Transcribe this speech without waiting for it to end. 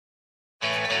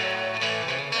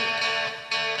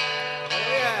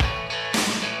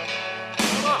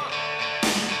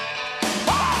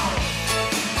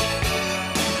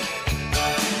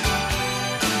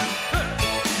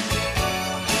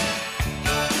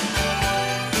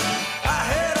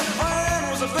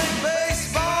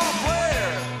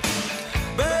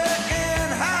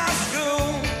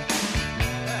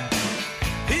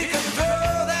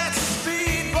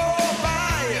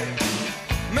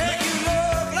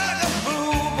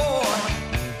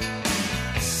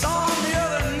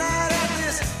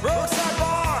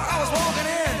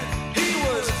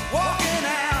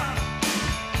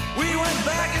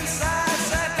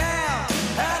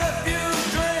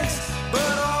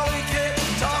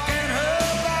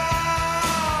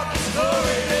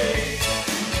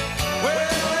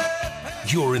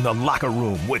You're in the locker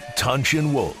room with Tunch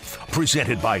and Wolf.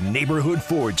 Presented by Neighborhood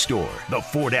Ford Store. The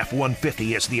Ford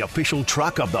F-150 is the official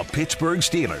truck of the Pittsburgh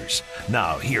Steelers.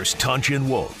 Now, here's Tunch and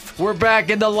Wolf. We're back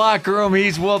in the locker room.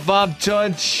 He's Wolf, I'm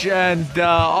Tunch, and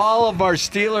all of our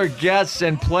Steeler guests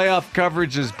and playoff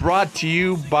coverage is brought to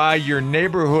you by your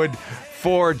Neighborhood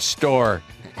Ford Store.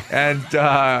 And,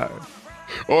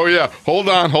 oh, yeah. Hold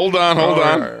on.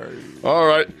 All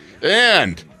right.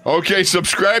 And... okay,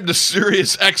 subscribe to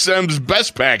SiriusXM's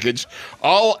Best Package,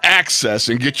 All Access,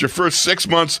 and get your first 6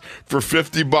 months for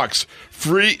 $50.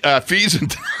 Free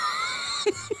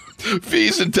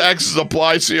fees and taxes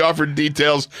apply. See offer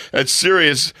details at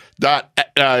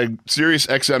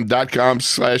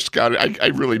SiriusXM.com/Scott. I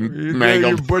really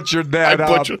mangled. You butchered that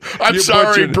I'm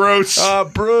sorry, Bruce.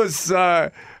 Bruce,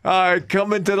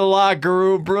 come into the locker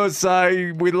room. Bruce,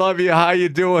 we love you. How you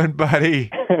doing, buddy?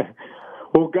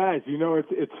 Well, guys,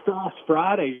 it's Sauce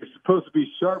Friday. You're supposed to be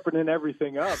sharpening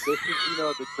everything up. This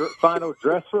is, the final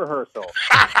dress rehearsal.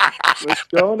 What's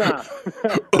going on?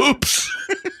 Oops.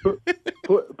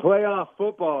 Playoff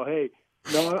football. Hey,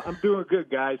 no, I'm doing good,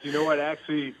 guys. You know what?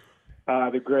 Actually,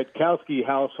 the Gretkowski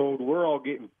household, we're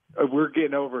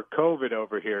getting over COVID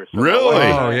over here. So really?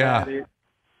 Oh, yeah.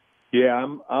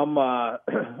 Yeah, I'm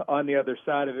on the other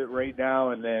side of it right now,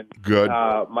 and then good.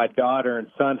 My daughter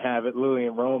and son have it, Lily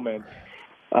and Roman.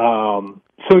 So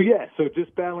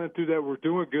just battling through that. We're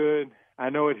doing good. I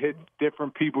know it hits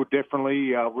different people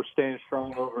differently. We're staying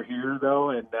strong over here,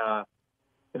 though, and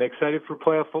excited for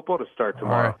playoff football to start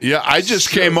tomorrow. Right. Yeah, I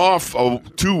just came off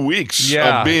 2 weeks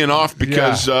of being off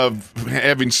because of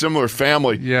having similar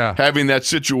family. Yeah. Having that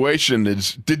situation.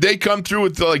 Did they come through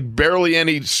with barely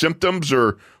any symptoms,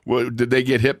 or did they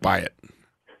get hit by it?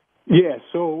 Yeah,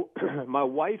 so my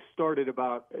wife started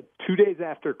about 2 days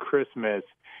after Christmas.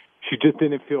 She just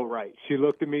didn't feel right. She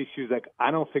looked at me. She was like, I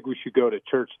don't think we should go to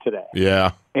church today.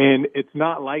 Yeah. And it's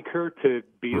not like her to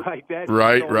be like that.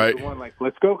 Right. The one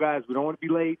let's go, guys. We don't want to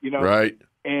be late, Right.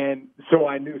 And so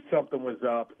I knew something was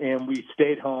up, and we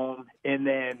stayed home. And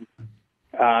then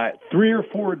 3 or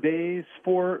 4 days,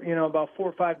 about 4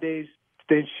 or 5 days,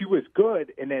 then she was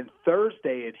good. And then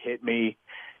Thursday it hit me,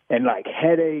 and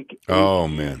headache,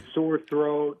 man, sore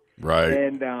throat. Right.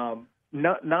 And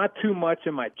not too much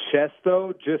in my chest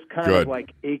though, just kind of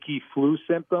achy flu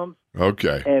symptoms.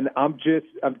 Okay. And I'm just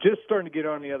starting to get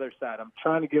on the other side. I'm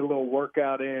trying to get a little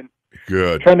workout in.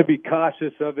 Good. Trying to be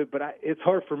cautious of it, but it's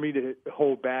hard for me to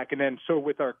hold back. And then so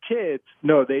with our kids,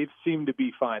 no, they seem to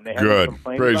be fine. They haven't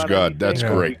complained Praise about God. anything. That's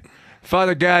great.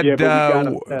 Father God,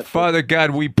 Father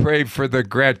God, we pray for the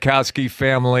Gretkowski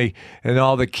family and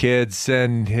all the kids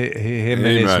and him Amen.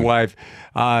 and his wife.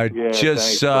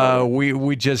 Thanks,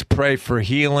 we just pray for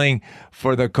healing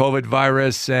for the COVID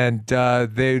virus, and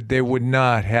they would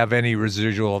not have any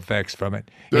residual effects from it.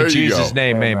 There in you Jesus' go.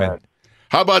 name, amen.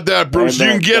 How about that, Bruce?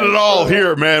 Amen. You can get it all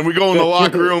here, man. We go in the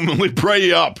locker room and we pray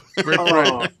you up.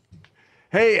 Oh,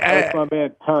 Hey, that's my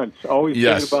man Tunch. Always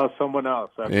Yes. thinking about someone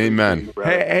else. Amen.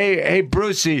 hey,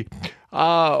 Brucey.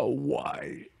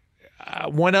 One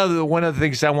of the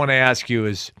things I want to ask you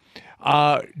is,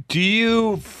 do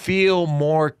you feel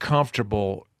more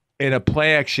comfortable in a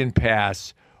play action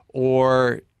pass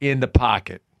or in the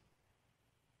pocket?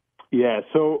 Yeah,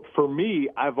 so for me,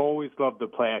 I've always loved the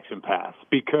play action pass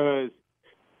because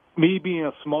me being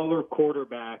a smaller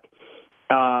quarterback,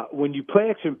 when you play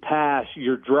action pass,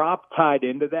 your drop tied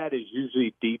into that is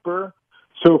usually deeper.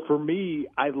 So for me,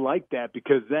 I like that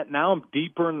because now I'm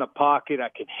deeper in the pocket. I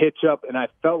can hitch up, and I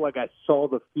felt like I saw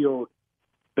the field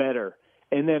better.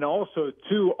 And then also,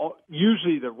 too,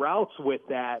 usually the routes with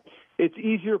that, it's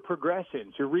easier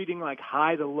progressions. You're reading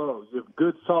high to lows. You have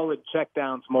good, solid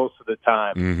checkdowns most of the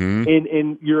time. Mm-hmm.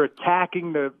 And you're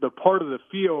attacking the part of the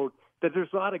field that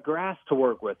there's a lot of grass to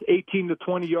work with, 18 to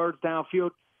 20 yards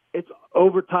downfield. It's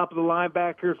over top of the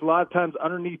linebackers, a lot of times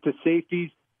underneath the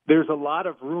safeties. There's a lot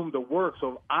of room to work.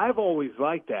 So I've always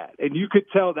liked that. And you could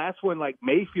tell that's when,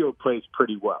 Mayfield plays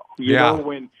pretty well. You know,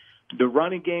 when the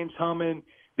running game's humming,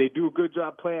 they do a good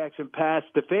job play action pass.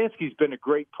 Stefanski's been a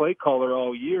great play caller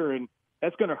all year, and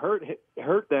that's going to hurt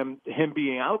him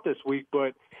being out this week.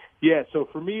 But, yeah, so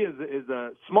for me as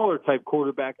a smaller type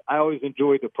quarterback, I always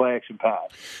enjoyed the play action pass.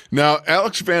 Now,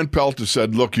 Alex Van Pelt has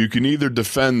said, look, you can either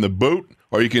defend the boot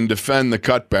or you can defend the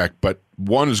cutback, but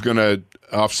one is going to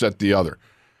offset the other.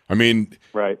 I mean,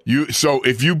 right. So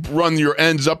if you run your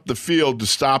ends up the field to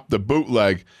stop the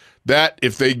bootleg, that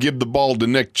if they give the ball to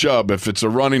Nick Chubb, if it's a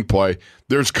running play,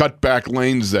 there's cutback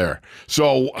lanes there.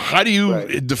 So how do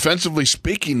you, defensively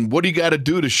speaking, what do you got to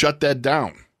do to shut that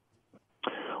down?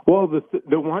 Well,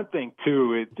 the one thing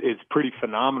too is pretty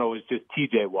phenomenal is just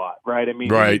T.J. Watt, right? I mean,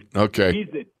 Right. Okay.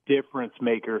 he's a difference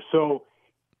maker. So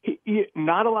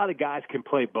not a lot of guys can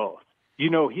play both. You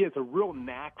know, he has a real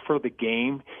knack for the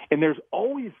game, and there's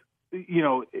always, you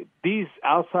know, these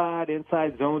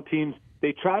inside zone teams,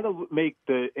 they try to make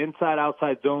the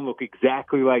inside-outside zone look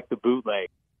exactly like the bootleg.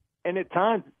 And at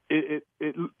times it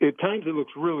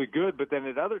looks really good, but then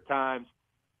at other times,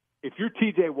 if you're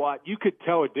T.J. Watt, you could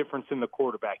tell a difference in the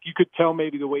quarterback. You could tell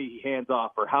maybe the way he hands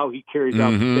off or how he carries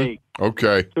out the fake.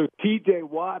 Okay. So T.J.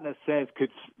 Watt, in a sense, could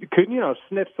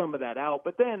sniff some of that out.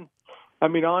 But then, I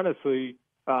mean, honestly,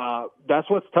 that's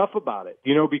what's tough about it,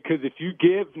 you know, because if you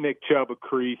give Nick Chubb a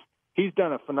crease, he's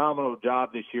done a phenomenal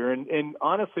job this year. And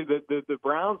honestly, the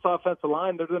Browns' offensive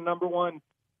line, they're the number one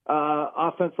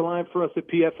offensive line for us at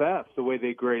PFF, the way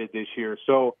they graded this year.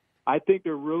 So I think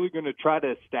they're really going to try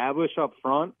to establish up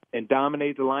front and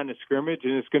dominate the line of scrimmage,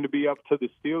 and it's going to be up to the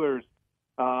Steelers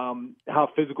how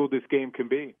physical this game can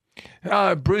be.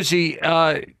 Brucey,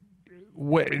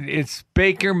 it's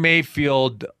Baker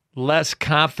Mayfield less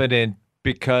confident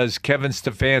because Kevin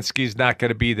Stefanski's not going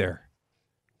to be there.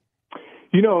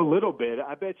 You know, a little bit.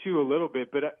 I bet you a little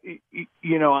bit. But,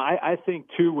 you know, I think,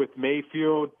 too, with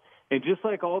Mayfield, and just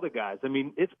like all the guys, I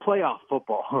mean, it's playoff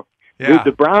football. Yeah.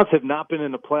 The Browns have not been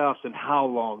in the playoffs in how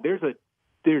long? There's a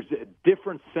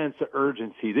different sense of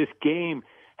urgency. This game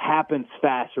happens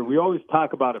faster. We always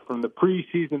talk about it from the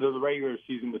preseason to the regular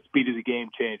season, the speed of the game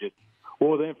changes.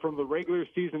 Well, then from the regular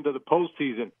season to the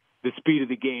postseason, the speed of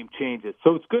the game changes.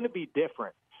 So it's going to be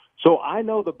different. So I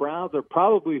know the Browns are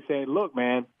probably saying, look,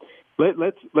 man,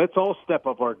 let's all step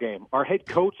up our game. Our head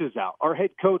coach is out. Our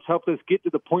head coach helped us get to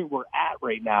the point we're at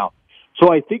right now.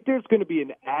 So I think there's going to be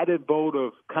an added vote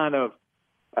of kind of,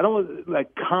 I don't want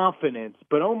like confidence,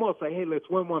 but almost like, hey, let's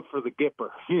win one for the Gipper.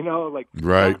 You know, like,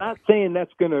 right. I'm not saying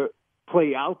that's going to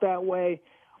play out that way,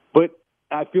 but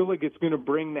I feel like it's going to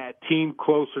bring that team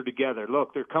closer together.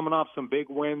 Look, they're coming off some big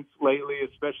wins lately,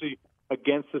 especially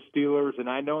against the Steelers, and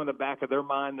I know in the back of their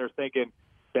mind they're thinking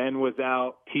Ben was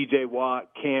out, T.J. Watt,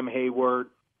 Cam Hayward,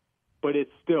 but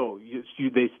it's still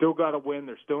they still got to win.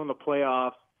 They're still in the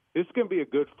playoffs. This is going to be a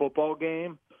good football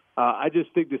game. I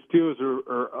just think the Steelers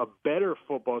are a better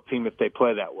football team if they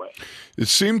play that way. It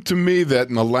seemed to me that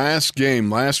in the last game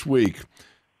last week,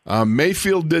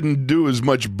 Mayfield didn't do as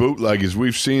much bootleg as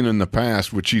we've seen in the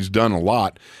past, which he's done a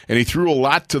lot, and he threw a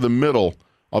lot to the middle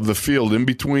of the field, in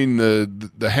between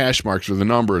the hash marks, or the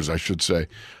numbers, I should say.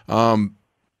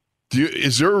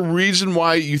 Is there a reason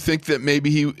why you think that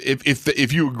maybe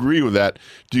if you agree with that,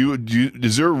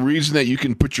 is there a reason that you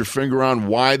can put your finger on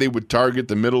why they would target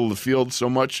the middle of the field so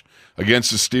much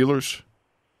against the Steelers?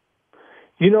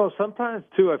 You know, sometimes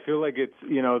too, I feel like it's,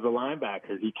 you know, the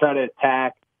linebackers. You try to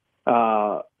attack,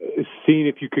 seeing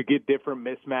if you could get different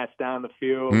mismatch down the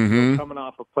field, you know, coming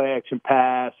off a play action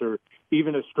pass or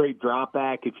even a straight drop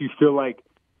back. If you feel like,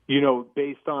 you know,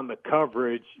 based on the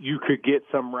coverage, you could get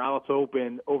some routes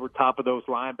open over top of those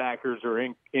linebackers or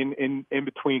in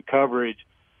between coverage,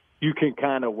 you can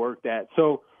kind of work that.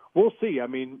 So we'll see. I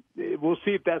mean, we'll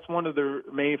see if that's one of their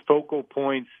main focal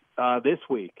points this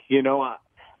week. You know,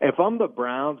 if I'm the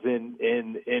Browns and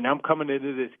I'm coming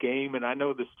into this game and I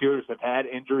know the Steelers have had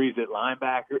injuries at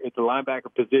the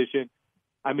linebacker position,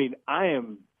 I mean,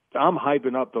 I'm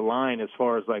hyping up the line as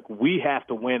far as, like, we have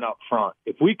to win up front.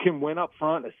 If we can win up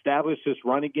front, establish this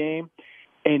running game,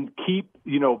 and keep,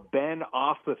 you know, Ben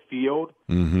off the field,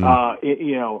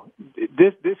 you know,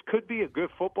 this could be a good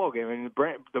football game. I mean,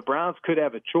 the Browns could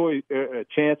have a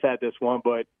chance at this one,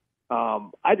 but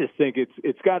I just think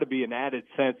it's got to be an added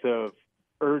sense of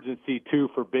urgency, too,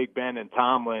 for Big Ben and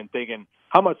Tomlin, thinking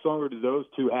how much longer do those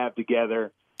two have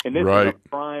together? And this is a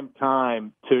prime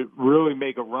time to really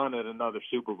make a run at another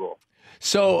Super Bowl.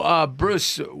 So,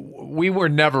 Bruce, we were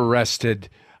never rested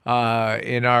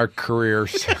in our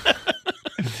careers.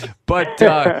 But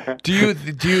do you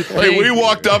think... Hey, we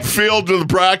walked upfield to the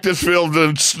practice field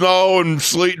in snow and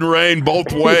sleet and rain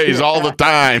both ways all the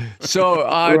time.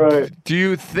 So, do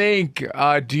you think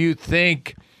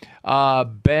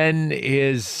Ben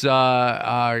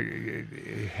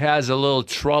has a little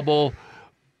trouble,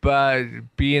 but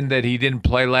being that he didn't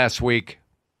play last week?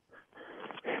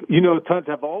 You know, Tons,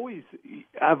 I've always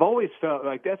felt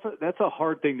like that's a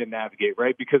hard thing to navigate,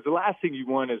 right? Because the last thing you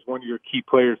want is one of your key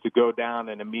players to go down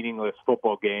in a meaningless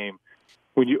football game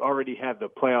when you already have the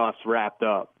playoffs wrapped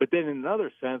up. But then in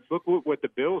another sense, look what the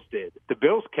Bills did. The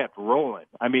Bills kept rolling.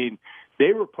 I mean,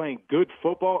 they were playing good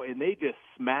football, and they just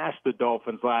smashed the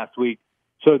Dolphins last week.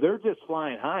 So they're just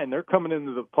flying high, and they're coming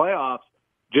into the playoffs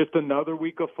just another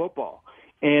week of football.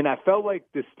 And I felt like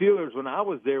the Steelers, when I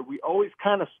was there, we always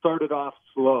kind of started off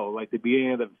slow, like the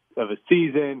beginning of a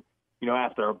season,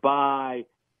 after a bye.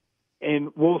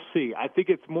 And we'll see. I think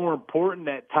it's more important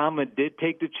that Tomlin did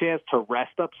take the chance to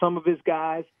rest up some of his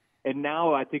guys. And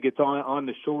now I think it's on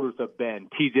the shoulders of Ben,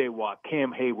 T.J. Watt,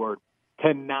 Cam Hayward,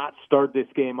 to not start this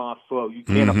game off slow. You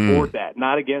can't afford that.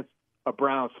 Not against a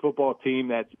Browns football team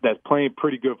that's playing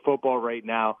pretty good football right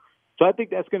now. So I think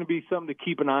that's going to be something to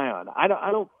keep an eye on. I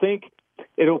don't think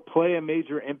it'll play a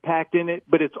major impact in it,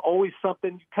 but it's always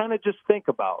something you kind of just think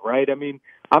about, right? I mean,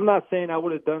 I'm not saying I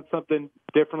would have done something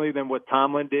differently than what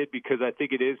Tomlin did, because I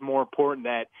think it is more important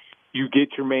that you get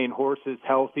your main horses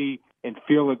healthy and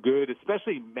feeling good,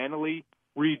 especially mentally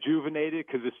rejuvenated,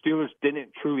 because the Steelers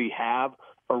didn't truly have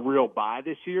a real bye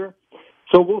this year.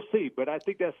 So we'll see, but I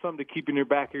think that's something to keep in your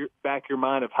back of your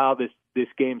mind of how this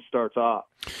game starts off.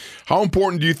 How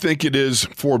important do you think it is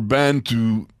for Ben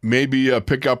to maybe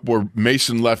pick up where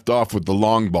Mason left off with the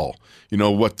long ball?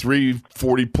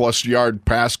 340-plus yard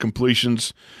pass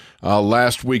completions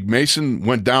last week. Mason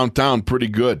went downtown pretty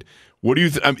good. What do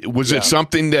you was it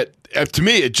something that, to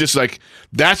me, it's just like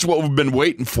that's what we've been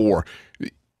waiting for?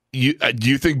 Do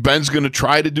you think Ben's going to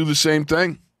try to do the same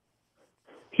thing?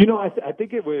 I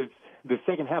think it was the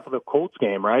second half of the Colts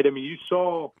game, right? I mean, you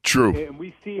saw – True. And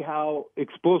we see how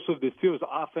explosive the Steelers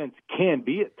offense can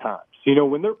be at times.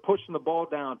 When they're pushing the ball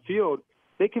downfield,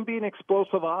 they can be an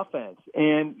explosive offense.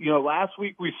 And, last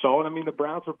week we saw it. I mean, the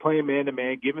Browns were playing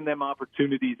man-to-man, giving them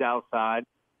opportunities outside,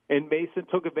 and Mason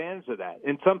took advantage of that.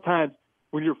 And sometimes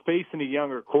when you're facing a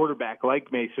younger quarterback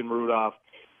like Mason Rudolph,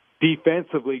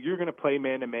 defensively, you're going to play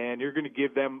man-to-man. You're going to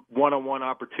give them one-on-one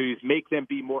opportunities, make them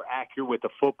be more accurate with the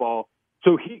football.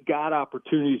 So he got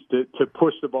opportunities to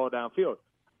push the ball downfield.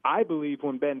 I believe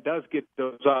when Ben does get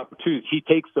those opportunities, he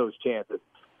takes those chances.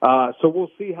 So we'll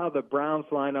see how the Browns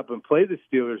line up and play the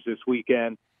Steelers this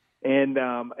weekend. And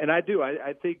I do.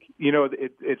 I think,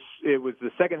 it was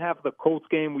the second half of the Colts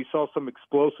game. We saw some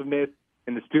explosiveness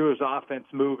in the Steelers offense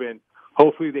moving.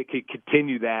 Hopefully they could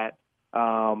continue that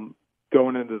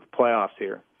going into the playoffs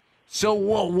here. So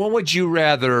what would you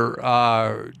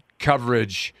rather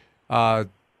coverage-wise?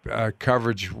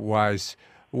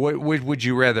 What would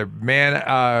you rather,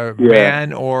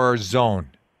 man or zone?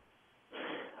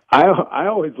 I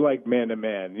always like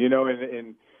man-to-man,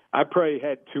 and I probably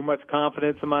had too much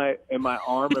confidence in my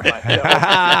arm and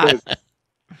myself.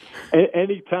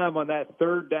 Any time on that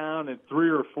third down and 3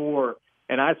 or 4,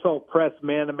 and I saw press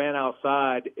man-to-man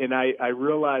outside, and I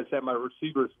realized that my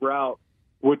receiver's route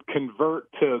would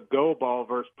convert to a go ball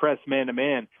versus press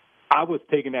man-to-man, I was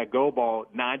taking that go ball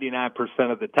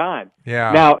 99% of the time.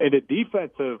 Yeah. Now, in a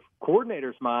defensive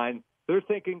coordinator's mind, they're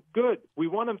thinking, good, we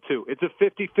want them to. It's a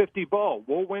 50-50 ball.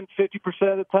 We'll win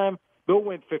 50% of the time. They'll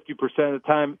win 50% of the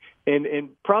time.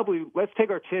 And probably, let's take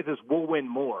our chances, we'll win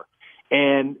more.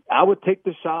 And I would take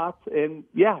the shots, and,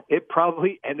 yeah, it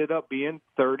probably ended up being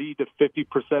 30 to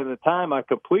 50% of the time I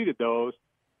completed those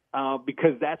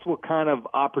because that's what kind of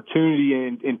opportunity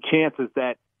and chances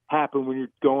that happen when you're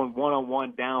going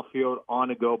one-on-one downfield on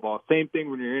a go ball. Same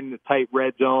thing when you're in the tight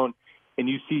red zone and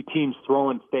you see teams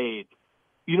throwing fades.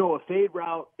 A fade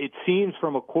route, it seems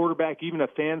from a quarterback, even a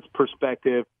fan's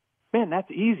perspective, man, that's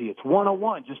easy. It's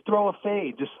one-on-one. Just throw a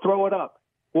fade. Just throw it up.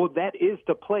 Well, that is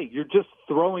the play. You're just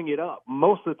throwing it up.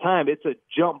 Most of the time, it's a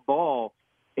jump ball,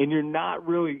 and you're not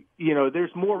really,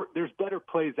 there's better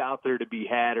plays out there to be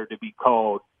had or to be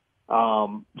called.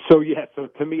 So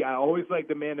to me, I always liked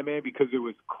the man-to-man because it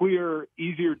was clear,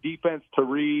 easier defense to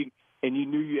read, and you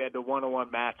knew you had the one-on-one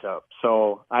matchup.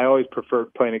 So I always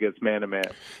preferred playing against man-to-man.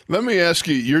 Let me ask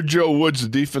you, you're Joe Woods, the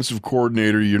defensive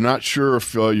coordinator. You're not sure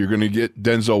if you're going to get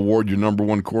Denzel Ward, your number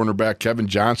one cornerback. Kevin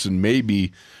Johnson may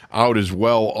be out as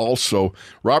well also.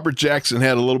 Robert Jackson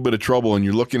had a little bit of trouble, and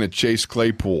you're looking at Chase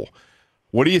Claypool.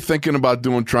 What are you thinking about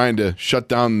doing trying to shut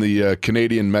down the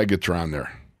Canadian Megatron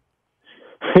there?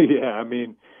 Yeah, I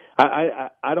mean,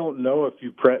 I don't know if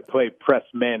you play press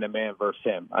man-to-man versus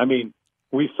him. I mean,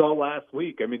 we saw last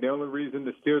week. I mean, the only reason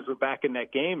the Steelers were back in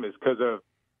that game is because of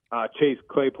Chase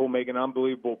Claypool making an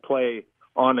unbelievable play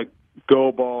on a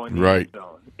go ball in the end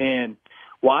zone. And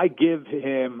why give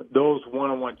him those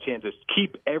one-on-one chances?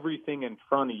 Keep everything in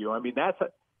front of you. I mean, that's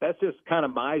just kind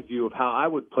of my view of how I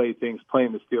would play things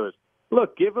playing the Steelers.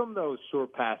 Look, give them those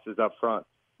short passes up front,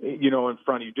 in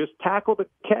front of you. Just tackle the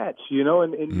catch,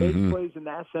 and make plays in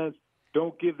that sense.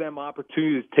 Don't give them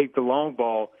opportunities to take the long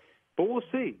ball. But we'll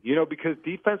see, because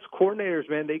defense coordinators,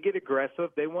 man, they get aggressive.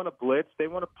 They want to blitz. They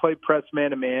want to play press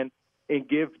man-to-man and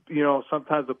give,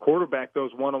 sometimes the quarterback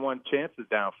those one-on-one chances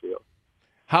downfield.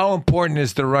 How important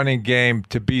is the running game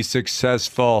to be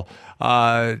successful?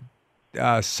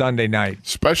 Sunday night.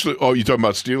 Especially, you talking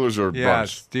about Steelers or Yeah,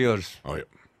 Browns? Steelers. Oh, yeah.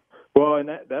 Well, and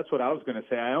that's what I was going to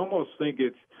say. I almost think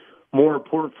it's more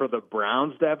important for the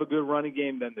Browns to have a good running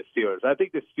game than the Steelers. I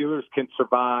think the Steelers can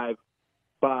survive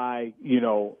by,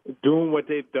 doing what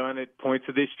they've done at points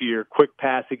of this year, quick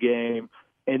passing game,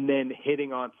 and then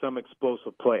hitting on some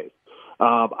explosive plays.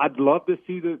 I'd love to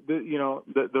see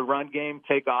the run game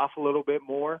take off a little bit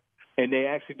more, and they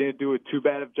actually didn't do too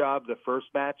bad of a job the first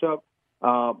matchup.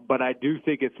 But I do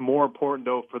think it's more important,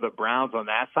 though, for the Browns on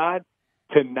that side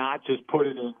to not just put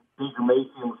it in Baker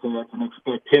Mayfield's hands and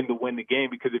expect him to win the game.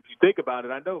 Because if you think about it,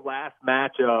 I know last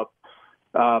matchup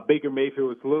Baker Mayfield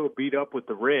was a little beat up with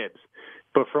the ribs.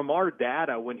 But from our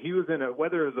data, when he was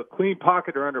whether it was a clean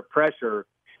pocket or under pressure,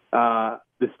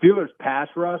 the Steelers' pass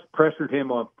rush pressured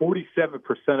him on 47%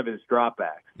 of his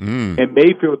dropbacks. And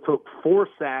Mayfield took 4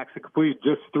 sacks and completed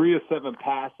just 3 of 7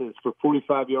 passes for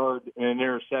 45 yards and an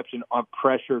interception on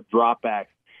pressured dropbacks.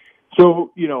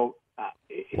 So,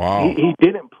 Wow. He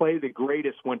didn't play the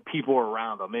greatest when people are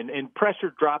around him. And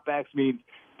pressured dropbacks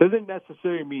doesn't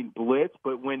necessarily mean blitz,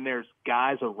 but when there's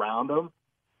guys around him.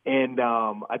 And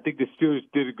I think the Steelers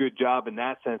did a good job in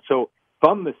that sense. So if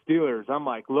I'm the Steelers, I'm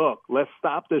like, look, let's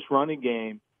stop this running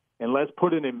game and let's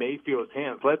put it in Mayfield's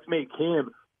hands. Let's make him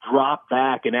drop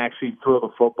back and actually throw the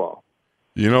football.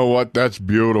 You know what? That's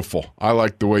beautiful. I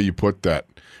like the way you put that.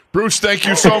 Bruce, thank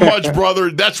you so much, brother.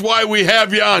 That's why we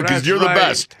have you on, because you're the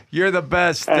best. You're the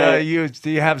best.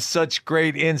 You have such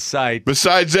great insight.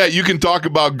 Besides that, you can talk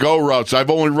about go routes. I've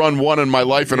only run one in my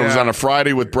life, and it was on a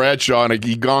Friday with Bradshaw, and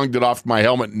he gonged it off my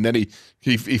helmet, and then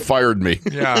he fired me.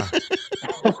 Yeah.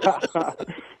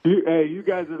 You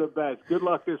guys are the best. Good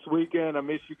luck this weekend. I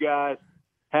miss you guys.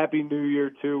 Happy New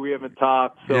Year, too. We haven't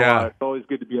talked, so it's always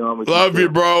good to be on with you. Love you,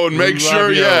 bro, and make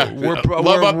sure,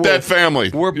 love up that family.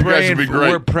 You guys would be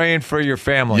great. We're praying for your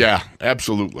family. Yeah,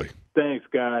 absolutely. Thanks,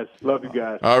 guys. Love you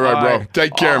guys. All right, bro.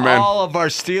 Take care, man. All of our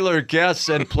Steeler guests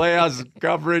and playoffs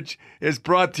coverage is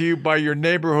brought to you by your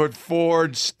neighborhood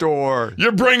Ford store.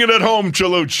 You're bringing it home,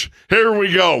 Chaluch. Here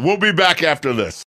we go. We'll be back after this.